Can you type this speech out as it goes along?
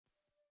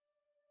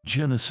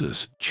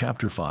Genesis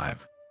chapter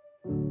 5.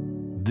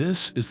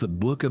 This is the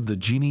book of the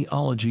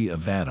genealogy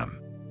of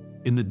Adam.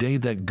 In the day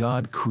that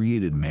God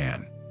created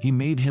man, he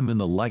made him in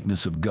the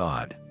likeness of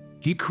God.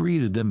 He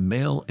created them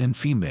male and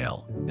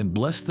female, and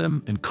blessed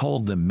them and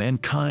called them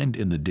mankind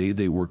in the day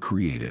they were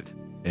created.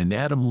 And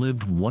Adam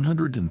lived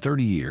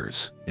 130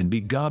 years, and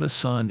begot a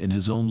son in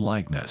his own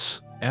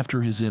likeness,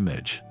 after his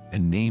image,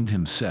 and named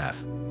him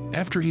Seth.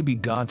 After he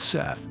begot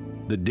Seth,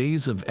 the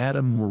days of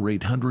Adam were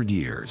 800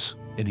 years,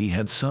 and he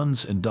had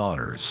sons and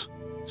daughters.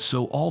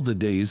 So all the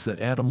days that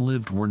Adam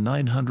lived were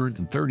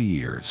 930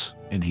 years,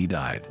 and he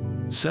died.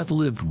 Seth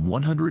lived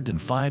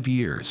 105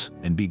 years,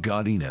 and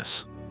begot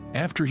Enosh.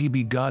 After he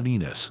begot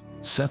Enosh,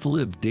 Seth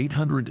lived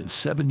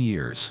 807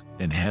 years,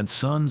 and had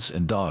sons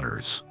and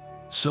daughters.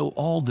 So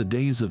all the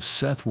days of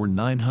Seth were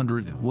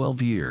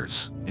 912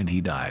 years, and he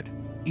died.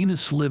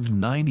 Enosh lived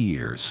 90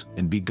 years,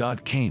 and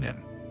begot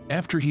Cainan.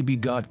 After he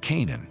begot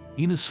Cainan,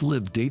 Enosh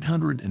lived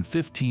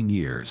 815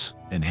 years,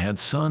 and had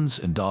sons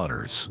and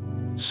daughters.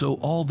 So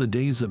all the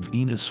days of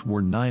Enosh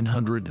were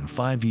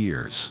 905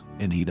 years,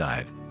 and he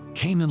died.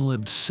 Cainan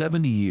lived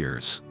 70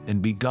 years,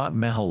 and begot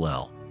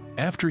Mahalalel.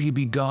 After he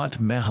begot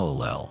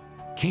Mahalalel,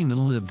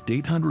 Cainan lived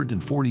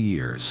 840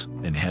 years,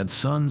 and had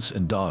sons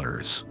and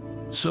daughters.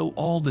 So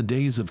all the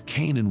days of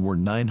Cainan were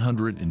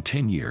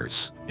 910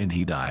 years, and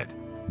he died.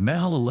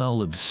 Mahalalel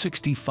lived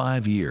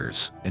 65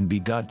 years, and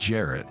begot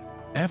Jared.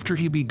 After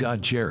he begot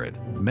Jared,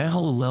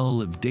 Mahalalel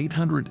lived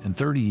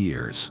 830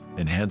 years,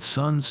 and had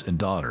sons and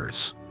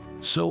daughters.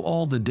 So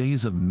all the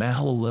days of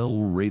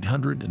Mahalalel were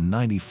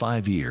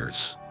 895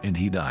 years, and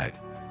he died.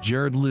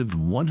 Jared lived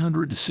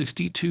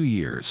 162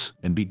 years,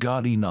 and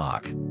begot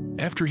Enoch.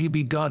 After he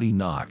begot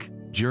Enoch,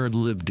 Jared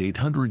lived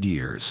 800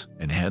 years,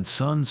 and had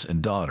sons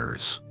and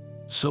daughters.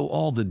 So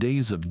all the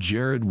days of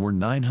Jared were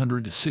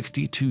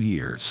 962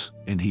 years,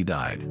 and he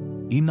died.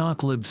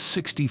 Enoch lived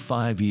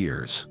 65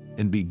 years,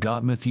 and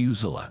begot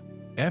Methuselah.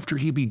 After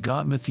he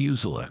begot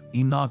Methuselah,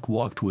 Enoch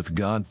walked with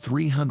God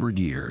 300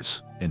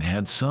 years, and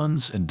had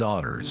sons and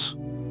daughters.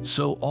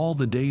 So all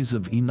the days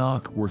of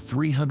Enoch were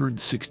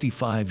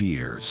 365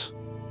 years.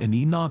 And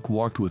Enoch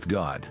walked with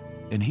God,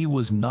 and he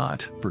was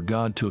not, for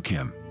God took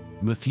him.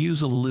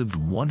 Methuselah lived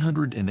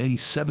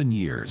 187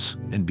 years,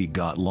 and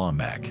begot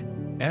Lamech.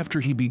 After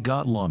he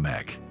begot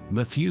Lamech,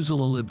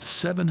 Methuselah lived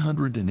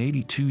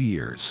 782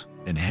 years,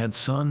 and had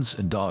sons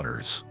and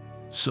daughters.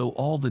 So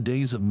all the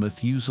days of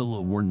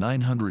Methuselah were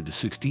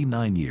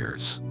 969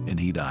 years, and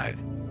he died.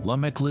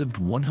 Lamech lived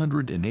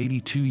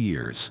 182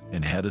 years,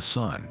 and had a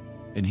son.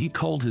 And he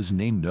called his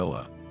name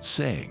Noah,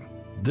 saying,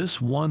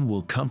 "This one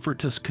will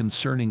comfort us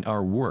concerning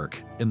our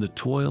work and the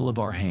toil of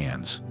our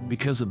hands,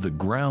 because of the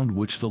ground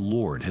which the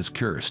Lord has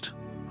cursed."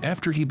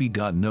 After he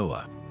begot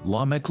Noah,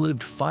 Lamech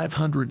lived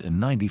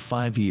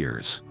 595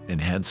 years,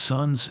 and had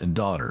sons and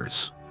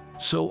daughters.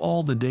 So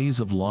all the days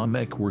of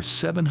Lamech were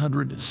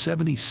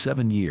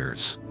 777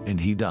 years, and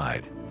he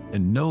died.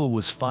 And Noah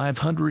was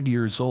 500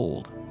 years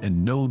old,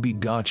 and Noah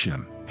begot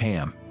Shem,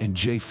 Ham, and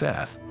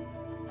Japheth.